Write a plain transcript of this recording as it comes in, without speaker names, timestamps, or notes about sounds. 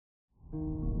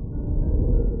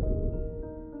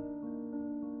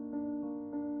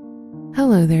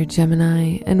Hello there,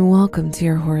 Gemini, and welcome to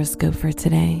your horoscope for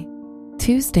today,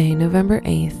 Tuesday, November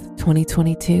 8th,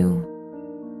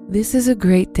 2022. This is a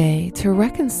great day to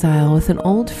reconcile with an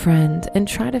old friend and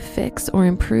try to fix or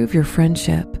improve your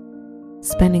friendship.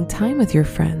 Spending time with your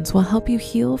friends will help you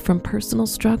heal from personal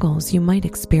struggles you might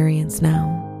experience now.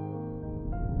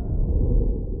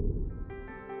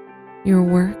 Your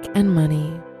work and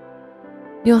money.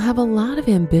 You'll have a lot of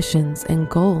ambitions and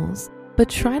goals, but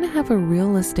try to have a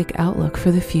realistic outlook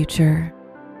for the future.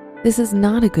 This is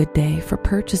not a good day for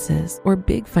purchases or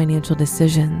big financial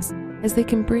decisions, as they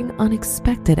can bring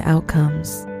unexpected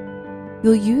outcomes.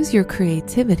 You'll use your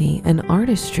creativity and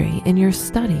artistry in your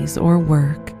studies or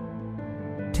work.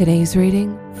 Today's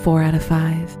rating, 4 out of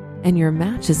 5, and your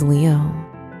match is Leo.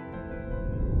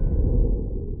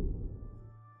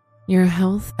 Your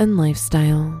health and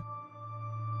lifestyle.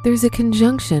 There's a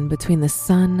conjunction between the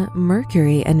Sun,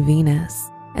 Mercury, and Venus,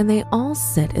 and they all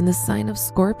sit in the sign of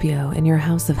Scorpio in your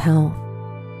house of health.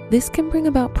 This can bring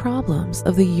about problems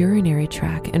of the urinary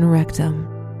tract and rectum.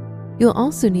 You'll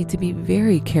also need to be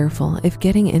very careful if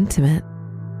getting intimate.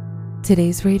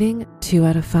 Today's rating, 2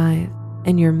 out of 5,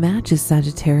 and your match is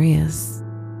Sagittarius.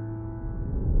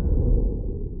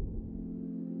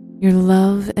 Your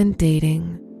love and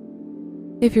dating.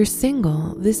 If you're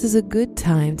single, this is a good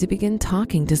time to begin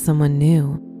talking to someone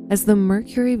new, as the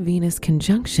Mercury-Venus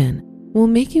conjunction will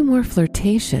make you more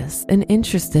flirtatious and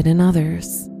interested in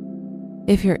others.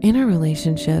 If you're in a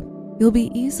relationship, you'll be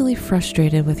easily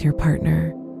frustrated with your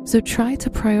partner, so try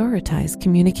to prioritize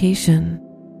communication.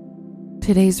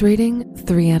 Today's rating,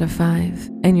 3 out of 5,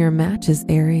 and your match is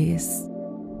Aries.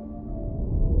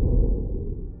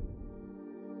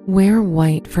 Wear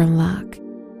white for luck.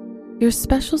 Your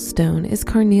special stone is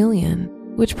carnelian,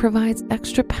 which provides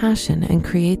extra passion and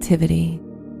creativity.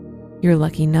 Your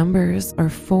lucky numbers are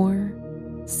 4,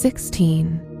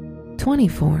 16,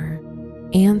 24,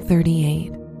 and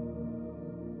 38.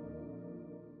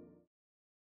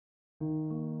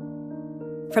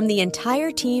 From the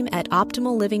entire team at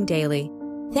Optimal Living Daily,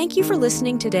 thank you for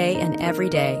listening today and every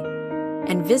day.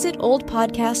 And visit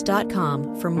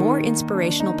oldpodcast.com for more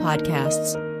inspirational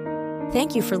podcasts.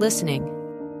 Thank you for listening.